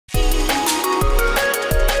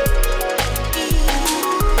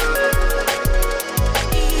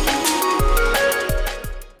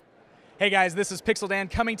Hey guys, this is Pixel Dan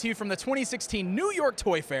coming to you from the 2016 New York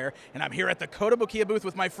Toy Fair, and I'm here at the Kotobukiya booth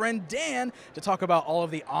with my friend Dan to talk about all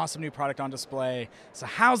of the awesome new product on display. So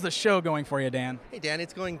how's the show going for you, Dan? Hey Dan,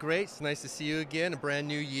 it's going great. It's nice to see you again. A brand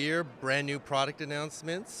new year, brand new product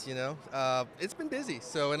announcements. It's been busy.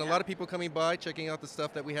 So, and a lot of people coming by, checking out the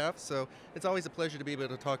stuff that we have. So it's always a pleasure to be able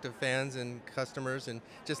to talk to fans and customers and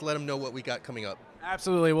just let them know what we got coming up.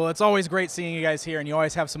 Absolutely. Well, it's always great seeing you guys here, and you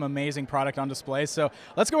always have some amazing product on display. So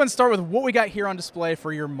let's go ahead and start with what we got here on display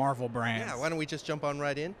for your Marvel brands. Yeah, why don't we just jump on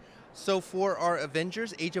right in? So for our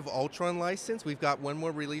Avengers Age of Ultron license, we've got one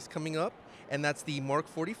more release coming up, and that's the Mark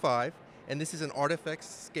 45. And this is an artifact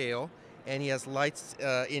scale, and he has lights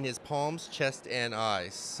in his palms, chest, and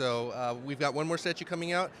eyes. So we've got one more statue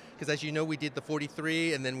coming out, because as you know, we did the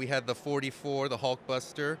 43, and then we had the 44, the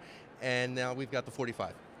Hulkbuster, and now we've got the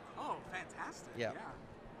 45. Oh, fantastic. Yeah.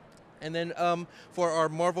 And then for our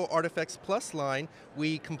Marvel Artifacts Plus line,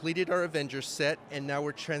 we completed our Avengers set, and now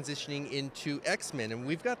we're transitioning into X-Men. And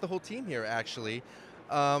we've got the whole team here, actually.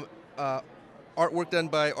 Artwork done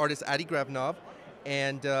by artist Adi Gravnov,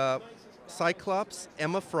 and Cyclops,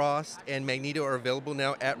 Emma Frost, and Magneto are available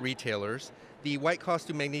now at retailers. The white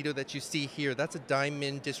costume Magneto that you see here, that's a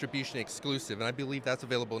Diamond distribution exclusive, and I believe that's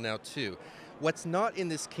available now too. What's not in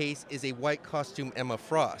this case is a white costume Emma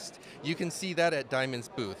Frost. You can see that at Diamond's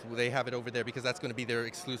booth. They have it over there because that's going to be their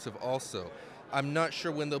exclusive also. I'm not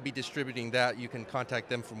sure when they'll be distributing that. You can contact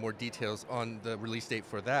them for more details on the release date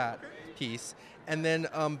for that piece. And then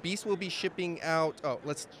Beast will be shipping out,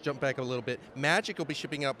 let's jump back a little bit. Magic will be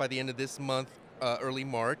shipping out by the end of this month, early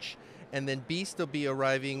March. And then Beast will be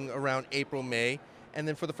arriving around April, May. And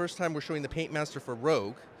then for the first time, we're showing the Paint Master for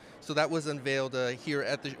Rogue. So that was unveiled here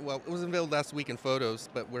at the, well, it was unveiled last week in photos,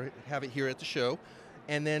 but we have it here at the show.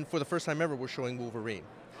 And then for the first time ever, we're showing Wolverine.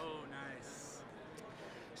 Oh, nice.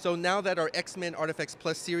 So now that our X-Men Artifacts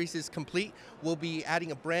Plus series is complete, we'll be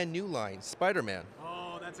adding a brand new line, Spider-Man.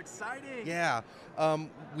 Oh, that's exciting. Yeah.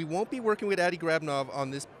 We won't be working with Adi Grabnov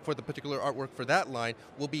on this for the particular artwork for that line.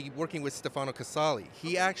 We'll be working with Stefano Casali.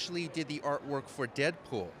 He actually did the artwork for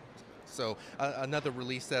Deadpool. So another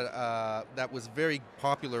release that that was very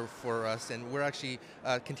popular for us, and we're actually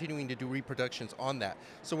continuing to do reproductions on that.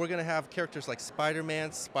 So we're going to have characters like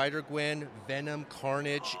Spider-Man, Spider-Gwen, Venom,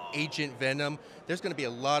 Carnage, Agent Venom. There's going to be a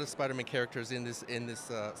lot of Spider-Man characters in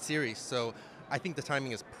this series. So I think the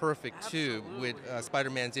timing is perfect too with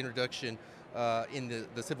Spider-Man's introduction in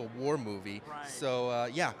the Civil War movie. Right. So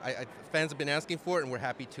yeah, fans have been asking for it, and we're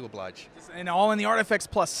happy to oblige. And all in the Artifacts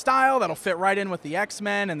Plus style, that'll fit right in with the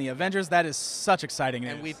X-Men and the Avengers. That is such exciting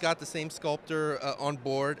news. And we've got the same sculptor on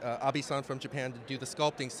board, Abe-san from Japan, to do the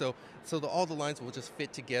sculpting, so all the lines will just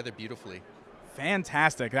fit together beautifully.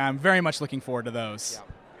 Fantastic. I'm very much looking forward to those.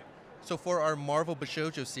 Yeah. So for our Marvel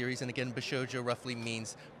Bishoujo series, and again, Bishoujo roughly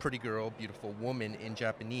means pretty girl, beautiful woman in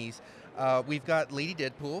Japanese, we've got Lady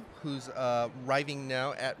Deadpool, who's arriving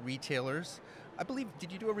now at retailers. I believe,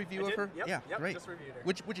 did you do a review of her? Yep, yeah, yep, great. just reviewed her.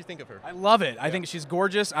 What'd you think of her? I love it. I think she's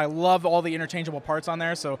gorgeous. I love all the interchangeable parts on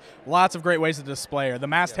there, so lots of great ways to display her. The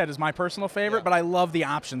masthead is my personal favorite, but I love the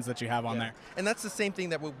options that you have on there. And that's the same thing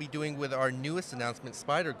that we'll be doing with our newest announcement,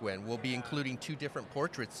 Spider-Gwen. We'll be including two different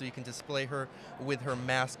portraits, so you can display her with her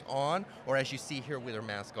mask on, or as you see here, with her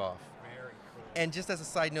mask off. And just as a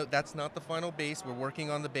side note, that's not the final base. We're working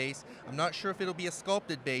on the base. I'm not sure if it'll be a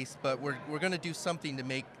sculpted base, but we're going to do something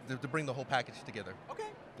to bring the whole package together. Okay.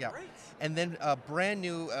 Yeah. Great. And then a brand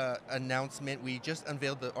new announcement. We just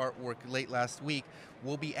unveiled the artwork late last week.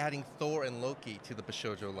 We'll be adding Thor and Loki to the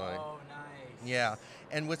Bishoujo line. Oh, nice. Yeah.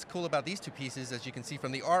 And what's cool about these two pieces, as you can see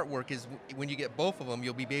from the artwork, is when you get both of them,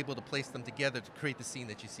 you'll be able to place them together to create the scene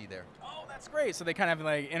that you see there. Oh, that's great. So they kind of have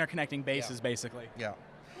like interconnecting bases, basically. Yeah.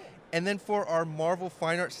 And then for our Marvel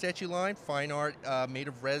Fine Art statue line, fine art made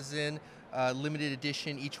of resin, limited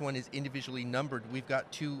edition, each one is individually numbered. We've got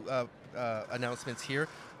two announcements here.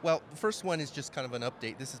 Well, the first one is just kind of an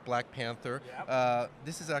update. This is Black Panther. Yep.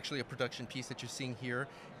 This is actually a production piece that you're seeing here.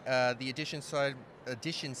 The edition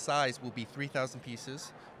size will be 3,000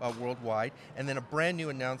 pieces worldwide. And then a brand new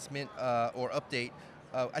announcement or update.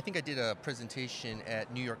 I think I did a presentation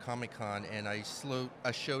at New York Comic Con, and I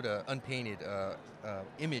showed an unpainted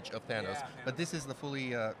image of Thanos. But this is the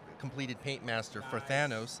fully completed Paint Master for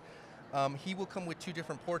Thanos. He will come with two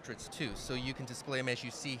different portraits too, so you can display him as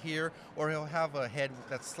you see here, or he'll have a head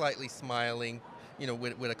that's slightly smiling, you know,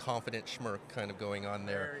 with a confident smirk kind of going on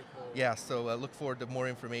there. Very cool. Yeah, so look forward to more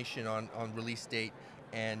information on release date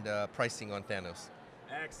and pricing on Thanos.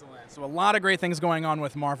 Excellent. So a lot of great things going on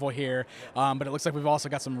with Marvel here, but it looks like we've also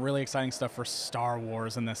got some really exciting stuff for Star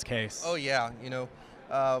Wars in this case. Oh yeah, you know,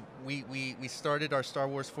 We started our Star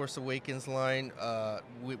Wars Force Awakens line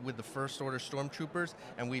with the First Order Stormtroopers,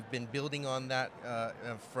 and we've been building on that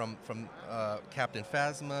from Captain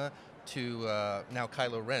Phasma to now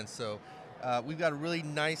Kylo Ren. So we've got a really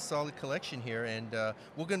nice, solid collection here, and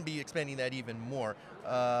we're going to be expanding that even more.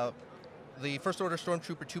 The First Order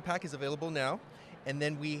Stormtrooper 2-pack is available now. And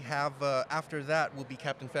then we have, after that, will be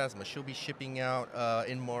Captain Phasma. She'll be shipping out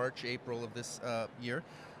in March, April of this year.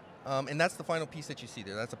 And that's the final piece that you see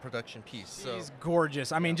there. That's a production piece. She's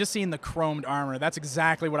gorgeous. I mean, just seeing the chromed armor, that's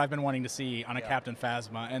exactly what I've been wanting to see on a Captain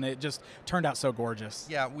Phasma, and it just turned out so gorgeous.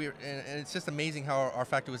 Yeah, and it's just amazing how our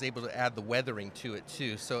factory was able to add the weathering to it,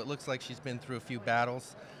 too. So it looks like she's been through a few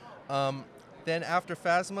battles. Then after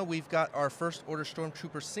Phasma, we've got our First Order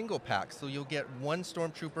Stormtrooper single pack. So you'll get one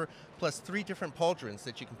Stormtrooper plus 3 different pauldrons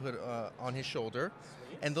that you can put on his shoulder.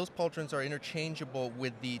 And those pauldrons are interchangeable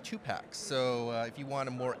with the 2-packs. So if you want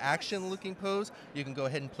a more action-looking pose, you can go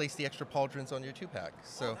ahead and place the extra pauldrons on your 2-pack.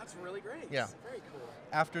 So that's really great. Yeah. Very cool.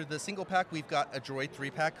 After the single pack, we've got a Droid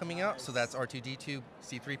 3-pack coming out. So that's R2-D2,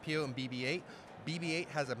 C-3PO, and BB-8. BB-8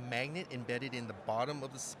 has a magnet embedded in the bottom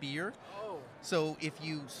of the spear. Oh. So if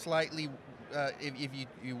you slightly, if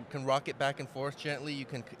you can rock it back and forth gently, you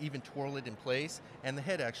can even twirl it in place, and the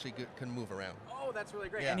head actually can move around. Oh, that's really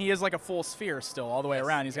great. Yeah. And he is like a full sphere still, all the way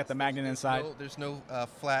around. He's got the magnet inside. There's no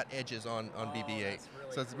flat edges on BB-8.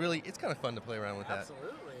 Really So it's kind of fun to play around with that. Absolutely.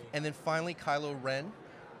 And then finally, Kylo Ren.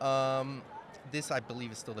 This, I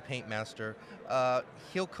believe, is still the Paint Master.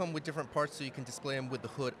 He'll come with different parts, so you can display him with the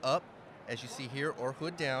hood up, as you see here, or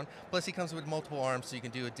hood down. Plus, he comes with multiple arms, so you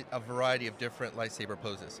can do a variety of different lightsaber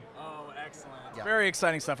poses. Oh, excellent. Yeah. Very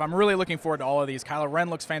exciting stuff. I'm really looking forward to all of these. Kylo Ren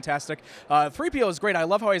looks fantastic. 3PO is great. I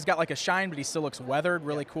love how he's got like a shine, but he still looks weathered.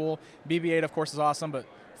 Really cool. BB-8, of course, is awesome, but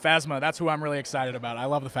Phasma, that's who I'm really excited about. I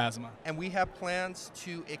love the Phasma. And we have plans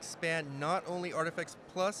to expand not only Artifacts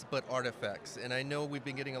Plus, but Artifacts. And I know we've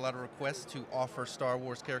been getting a lot of requests to offer Star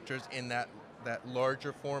Wars characters in that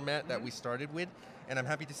larger format that we started with. And I'm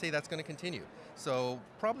happy to say that's going to continue. So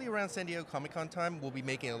probably around San Diego Comic-Con time, we'll be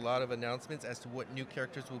making a lot of announcements as to what new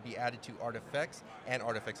characters will be added to Artifacts and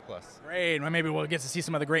Artifacts Plus. Great. Well, maybe we'll get to see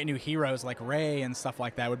some of the great new heroes like Rey and stuff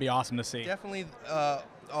like that. Would be awesome to see. Definitely,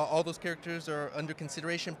 all those characters are under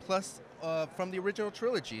consideration, plus from the original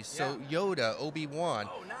trilogy. So Yoda, Obi-Wan,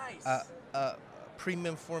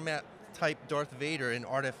 premium format type Darth Vader in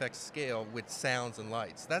Artifact scale with sounds and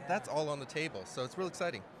lights. That's all on the table, so it's real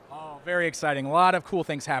exciting. Oh, very exciting. A lot of cool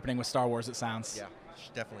things happening with Star Wars, it sounds. Yeah,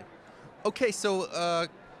 definitely. Okay, so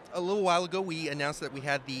a little while ago we announced that we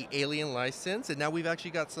had the Alien license, and now we've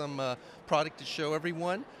actually got some product to show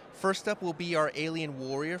everyone. First up will be our Alien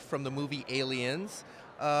Warrior from the movie Aliens.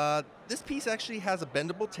 This piece actually has a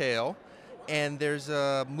bendable tail, and there's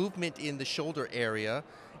a movement in the shoulder area.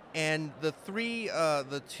 And the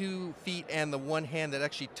 2 feet and the 1 hand that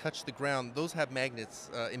actually touch the ground, those have magnets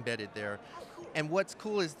embedded there. And what's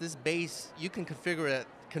cool is this base, you can configure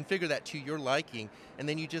that to your liking, and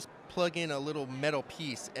then you just plug in a little metal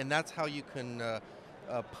piece, and that's how you can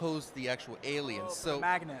pose the actual aliens. Oh, so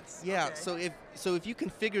magnets. Yeah. Okay. So if you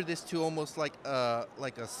configure this to almost like a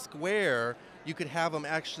square, you could have them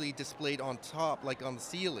actually displayed on top, like on the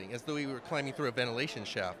ceiling, as though you were climbing through a ventilation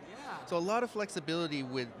shaft. Yeah. So a lot of flexibility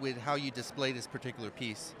with how you display this particular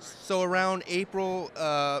piece. So around April,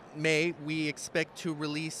 May, we expect to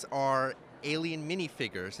release our Alien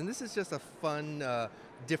minifigures, and this is just a fun,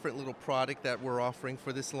 different little product that we're offering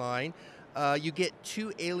for this line. You get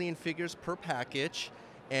 2 Alien figures per package.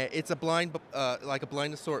 It's a blind, like a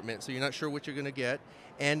blind assortment, so you're not sure what you're going to get.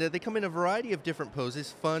 And they come in a variety of different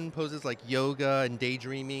poses, fun poses like yoga and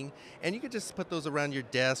daydreaming. And you could just put those around your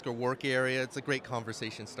desk or work area. It's a great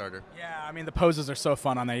conversation starter. Yeah, I mean, the poses are so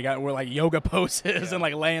fun on there. We're like yoga poses and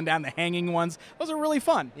like laying down the hanging ones. Those are really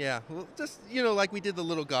fun. Yeah, well, just, like we did the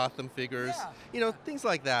little Gotham figures, things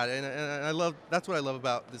like that. And that's what I love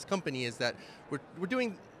about this company is that we're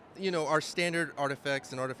doing our standard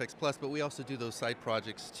Artifacts and Artifacts Plus, but we also do those side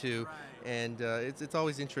projects too. Right. And it's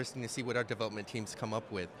always interesting to see what our development teams come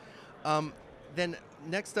up with. Then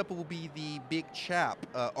next up will be the Big Chap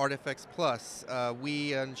Artifacts Plus.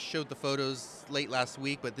 We showed the photos late last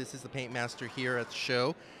week, but this is the Paint Master here at the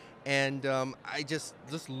show. And I just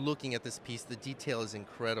looking at this piece, the detail is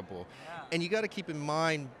incredible. Yeah. And you got to keep in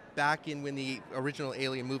mind, back in when the original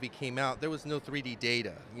Alien movie came out, there was no 3D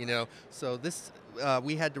data, So this,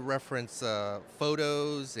 we had to reference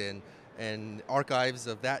photos and archives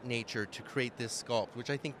of that nature to create this sculpt,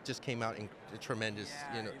 which I think just came out in a tremendous,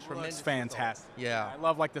 tremendous. It's fantastic. Yeah. I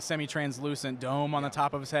love like the semi-translucent dome on the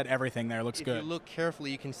top of his head. Everything there looks good. If you look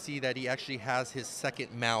carefully, you can see that he actually has his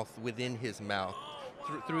second mouth within his mouth.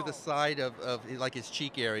 through the side of like his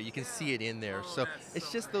cheek area. You can see it in there. So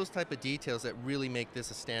it's just those type of details that really make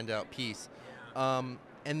this a standout piece. And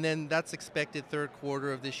then that's expected third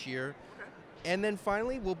quarter of this year. And then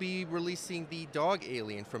finally, we'll be releasing the dog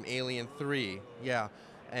alien from Alien 3. Yeah,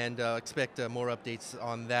 and expect more updates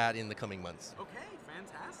on that in the coming months. Okay,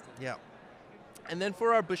 fantastic. Yeah. And then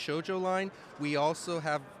for our Bishojo line, we also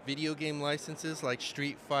have video game licenses like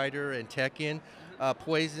Street Fighter and Tekken.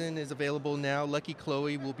 Poison is available now. Lucky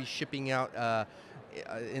Chloe will be shipping out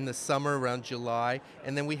in the summer around July.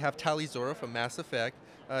 And then we have Talizora from Mass Effect.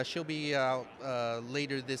 She'll be out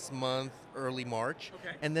later this month, early March.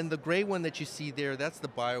 Okay. And then the gray one that you see there, that's the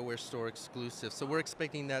BioWare Store exclusive. So we're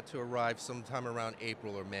expecting that to arrive sometime around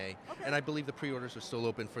April or May. Okay. And I believe the pre-orders are still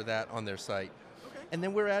open for that on their site. And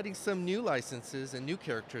then we're adding some new licenses and new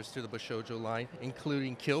characters to the Bishojo line,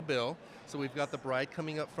 including Kill Bill. So we've got the bride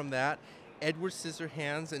coming up from that. Edward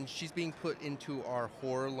Scissorhands, and she's being put into our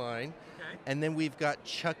horror line. Okay. And then we've got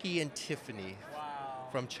Chucky and Tiffany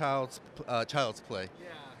from Child's Play. Yeah.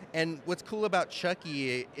 And what's cool about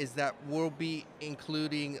Chucky is that we'll be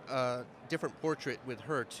including a different portrait with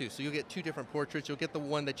her too. So you'll get two different portraits. You'll get the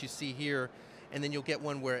one that you see here, and then you'll get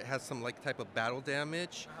one where it has some like type of battle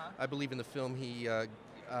damage. I believe in the film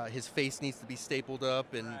his face needs to be stapled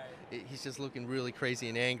up, and he's just looking really crazy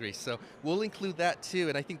and angry. So we'll include that too,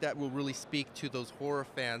 and I think that will really speak to those horror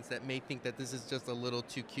fans that may think that this is just a little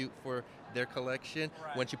too cute for their collection.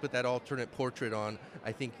 Once you put that alternate portrait on,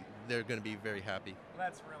 I think they're going to be very happy.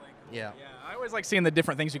 That's really cool. Yeah. I always like seeing the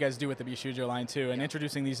different things you guys do with the Bishojo line too, and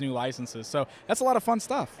introducing these new licenses. So that's a lot of fun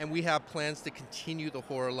stuff. And we have plans to continue the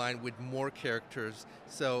horror line with more characters.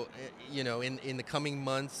 So, you know, in the coming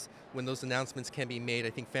months, when those announcements can be made,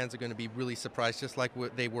 I think fans are going to be really surprised, just like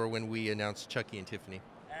they were when we announced Chucky and Tiffany.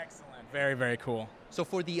 Excellent. Very, very cool. So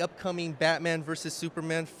for the upcoming Batman vs.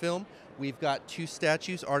 Superman film, we've got two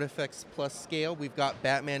statues, Artifacts Plus scale. We've got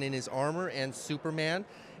Batman in his armor and Superman.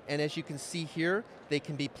 And as you can see here, they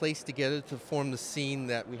can be placed together to form the scene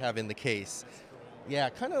that we have in the case. Yeah,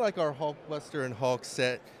 kind of like our Hulkbuster and Hulk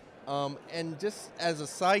set. And just as a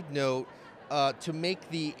side note, to make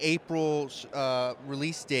the April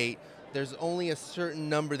release date, there's only a certain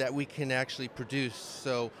number that we can actually produce.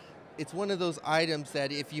 So it's one of those items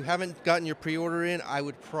that if you haven't gotten your pre-order in, I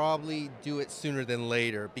would probably do it sooner than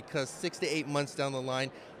later, because 6 to 8 months down the line,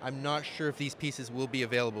 I'm not sure if these pieces will be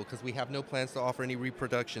available, because we have no plans to offer any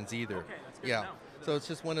reproductions either. Okay, that's good to know. So it's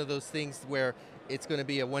just one of those things where it's going to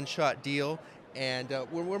be a one-shot deal, and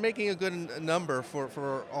we're making a good number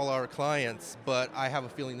for all our clients, but I have a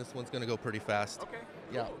feeling this one's going to go pretty fast. Okay.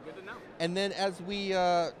 Yeah. Cool. Good to know. And then as we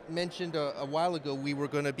mentioned a while ago, we were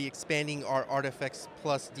going to be expanding our Artifacts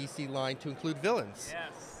Plus DC line to include villains.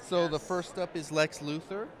 Yes. So the first up is Lex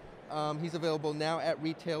Luthor. He's available now at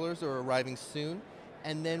retailers or arriving soon.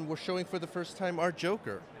 And then we're showing for the first time our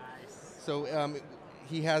Joker. Nice. So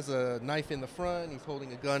he has a knife in the front, he's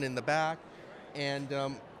holding a gun in the back. And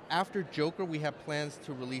after Joker, we have plans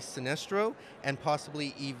to release Sinestro and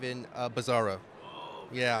possibly even Bizarro. Oh,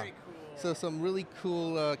 Yeah. very cool. So some really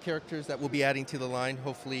cool characters that we'll be adding to the line,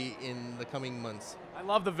 hopefully in the coming months. I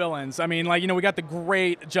love the villains. I mean, like, you know, we got the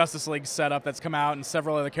great Justice League setup that's come out and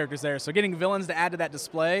several other characters there. So getting villains to add to that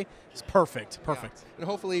display is perfect. Perfect. Yeah. And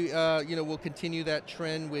hopefully, you know, we'll continue that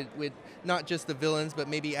trend with not just the villains, but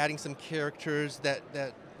maybe adding some characters that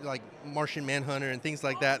like Martian Manhunter and things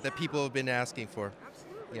like that people have been asking for.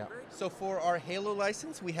 Absolutely. Yeah. So for our Halo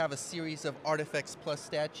license, we have a series of Artifacts Plus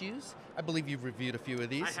statues. I believe you've reviewed a few of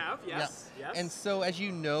these. I have, yes. Yeah. Yes. And so, as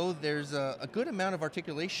you know, there's a good amount of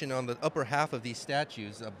articulation on the upper half of these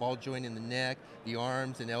statues. A ball joint in the neck, the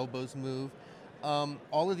arms and elbows move.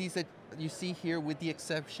 All of these that you see here, with the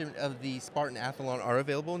exception of the Spartan Athlon, are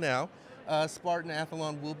available now. Spartan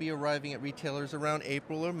Athlon will be arriving at retailers around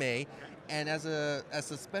April or May. And as a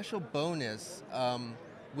special bonus,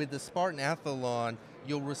 with the Spartan Athlon,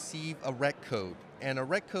 you'll receive a rec code. And a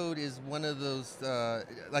rec code is one of those,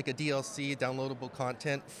 like a DLC, downloadable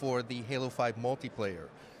content for the Halo 5 multiplayer.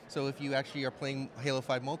 So if you actually are playing Halo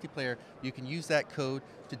 5 multiplayer, you can use that code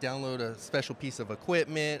to download a special piece of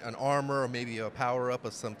equipment, an armor, or maybe a power-up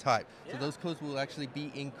of some type. Yeah. So those codes will actually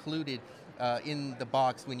be included in the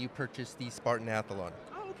box when you purchase the Spartan Athlon.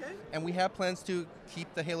 Oh, okay. And we have plans to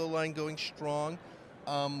keep the Halo line going strong.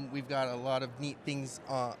 We've got a lot of neat things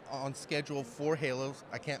on schedule for Halos.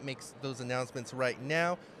 I can't make those announcements right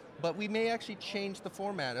now, but we may actually change the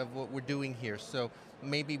format of what we're doing here. So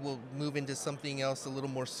maybe we'll move into something else a little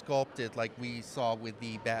more sculpted, like we saw with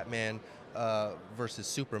the Batman versus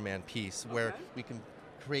Superman piece, where we can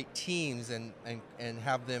create teams and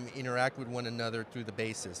have them interact with one another through the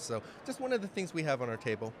bases. So just one of the things we have on our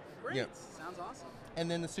table. Great, Yeah. sounds awesome. And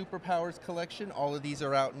then the Superpowers collection, all of these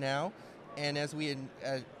are out now. And as we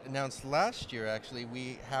announced last year, actually,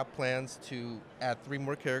 we have plans to add 3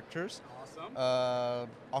 more characters. Awesome.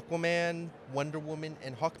 Aquaman, Wonder Woman,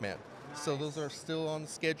 and Hawkman. Nice. So those are still on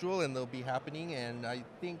schedule and they'll be happening. And I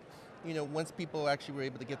think, you know, once people actually were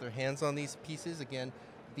able to get their hands on these pieces, again,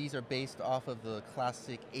 these are based off of the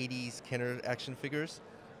classic 80s Kenner action figures.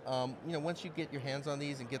 You know, once you get your hands on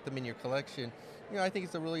these and get them in your collection, you know, I think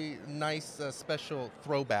it's a really nice special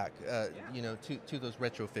throwback, you know, to those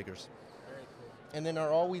retro figures. Very cool. And then our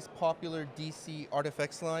always popular DC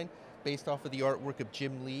Artifacts line, based off of the artwork of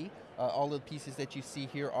Jim Lee. All of the pieces that you see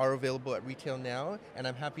here are available at retail now, and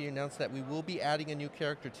I'm happy to announce that we will be adding a new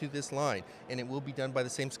character to this line, and it will be done by the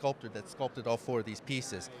same sculptor that sculpted all 4 of these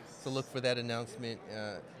pieces. Nice. So look for that announcement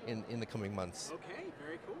in the coming months. Okay,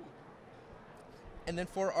 very cool. And then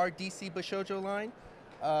for our DC Bashojo line,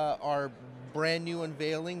 our brand new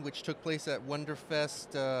unveiling, which took place at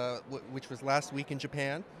Wonderfest, which was last week in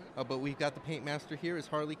Japan, but we've got the Paint Master here, is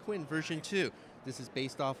Harley Quinn version 2. This is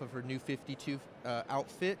based off of her new 52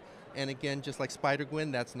 outfit. And again, just like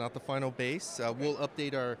Spider-Gwen, that's not the final base. We'll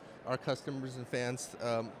update our customers and fans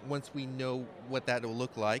once we know what that will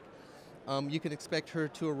look like. You can expect her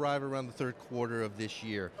to arrive around the 3rd quarter of this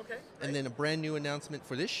year. Okay. And then a brand new announcement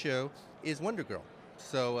for this show is Wonder Girl.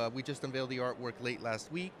 So we just unveiled the artwork late last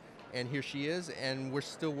week, and here she is, and we're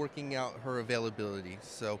still working out her availability.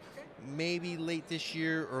 So maybe late this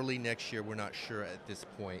year, early next year, we're not sure at this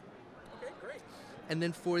point. Okay, great. And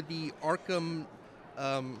then for the Arkham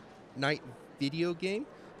Knight video game,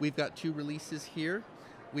 we've got 2 releases here.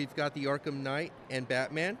 We've got the Arkham Knight and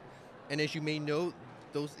Batman, and as you may know,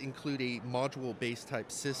 those include a module-based type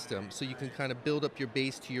system, so you can kind of build up your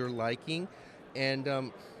base to your liking. And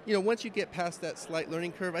you know, once you get past that slight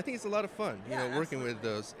learning curve, I think it's a lot of fun, you know, working with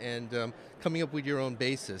those and coming up with your own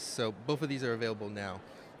basis. So both of these are available now.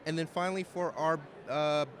 And then finally, for our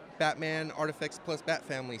Batman Artifacts Plus Bat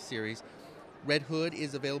Family series, Red Hood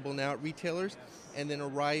is available now at retailers, and then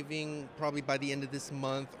arriving probably by the end of this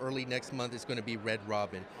month, early next month, is going to be Red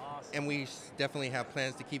Robin. Awesome. And we definitely have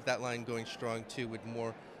plans to keep that line going strong too with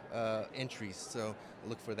more entries. So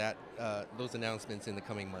look for that, those announcements in the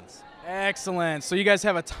coming months. Excellent. So you guys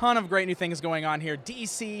have a ton of great new things going on here.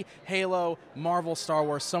 DC, Halo, Marvel, Star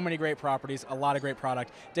Wars, so many great properties, a lot of great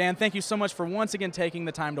product. Dan, thank you so much for once again taking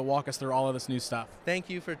the time to walk us through all of this new stuff. Thank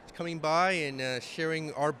you for coming by and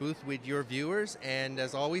sharing our booth with your viewers. And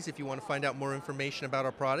as always, if you want to find out more information about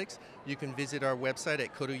our products, you can visit our website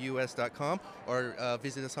at kotous.com or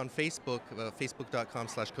visit us on Facebook,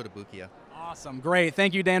 facebook.com/Kotobukiya. Awesome. Great.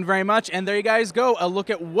 Thank you, Dan, very much. And there you guys go. A look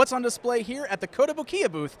at what's on display here at the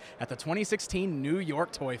Kotobukiya booth at the 2016 New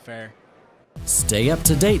York Toy Fair. Stay up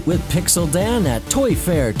to date with Pixel Dan at Toy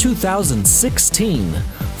Fair 2016.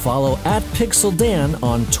 Follow at Pixel Dan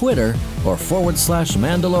on Twitter or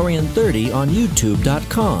 /Mandalorian30 on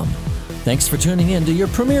YouTube.com. Thanks for tuning in to your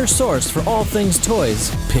premier source for all things toys,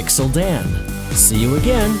 Pixel Dan. See you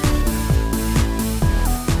again.